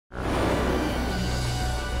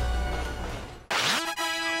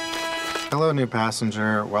Hello, new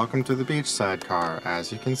passenger. Welcome to the beachside car.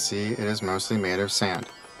 As you can see, it is mostly made of sand.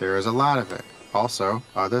 There is a lot of it. Also,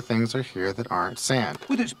 other things are here that aren't sand.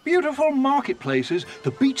 With its beautiful marketplaces,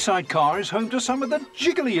 the beachside car is home to some of the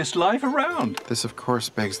jiggliest life around. This, of course,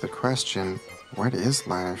 begs the question, what is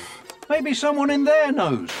life? Maybe someone in there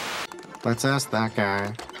knows. Let's ask that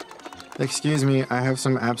guy. Excuse me, I have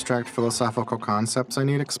some abstract philosophical concepts I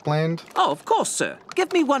need explained. Oh, of course, sir.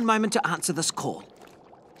 Give me one moment to answer this call.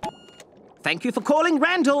 Thank you for calling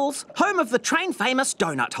Randall's, home of the train-famous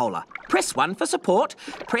donut holer. Press 1 for support.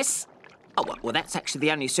 Press... Oh, well, that's actually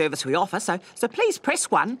the only service we offer, so please press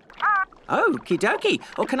 1. Okie dokie.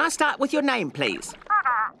 Well, can I start with your name, please?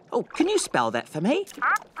 Oh, can you spell that for me?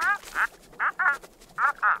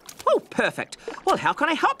 Oh, perfect. Well, how can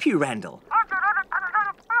I help you, Randall?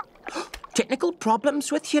 Technical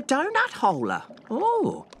problems with your donut holder.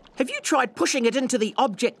 Oh. Have you tried pushing it into the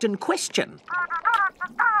object in question?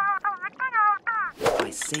 I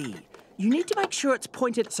see. You need to make sure it's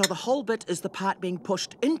pointed so the whole bit is the part being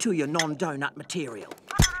pushed into your non-donut material.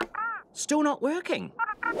 Still not working?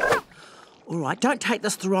 All right, don't take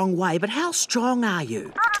this the wrong way, but how strong are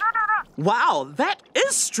you? Wow, that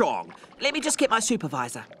is strong. Let me just get my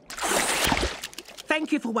supervisor.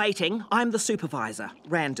 Thank you for waiting. I'm the supervisor,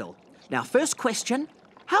 Randall. Now, first question,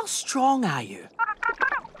 how strong are you?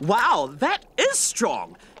 Wow, that is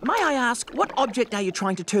strong. May I ask, what object are you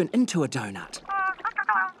trying to turn into a donut?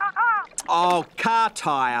 Oh, car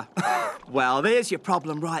tyre. Well, there's your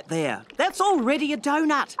problem right there. That's already a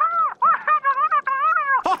donut.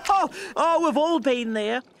 Oh, we've all been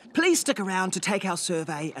there. Please stick around to take our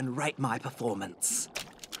survey and rate my performance.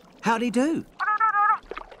 Howdy do?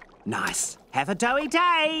 Nice. Have a doughy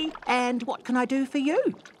day. And what can I do for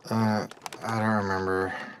you? I don't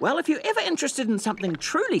remember. Well, if you're ever interested in something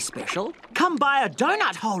truly special, come by a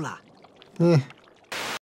donut holer.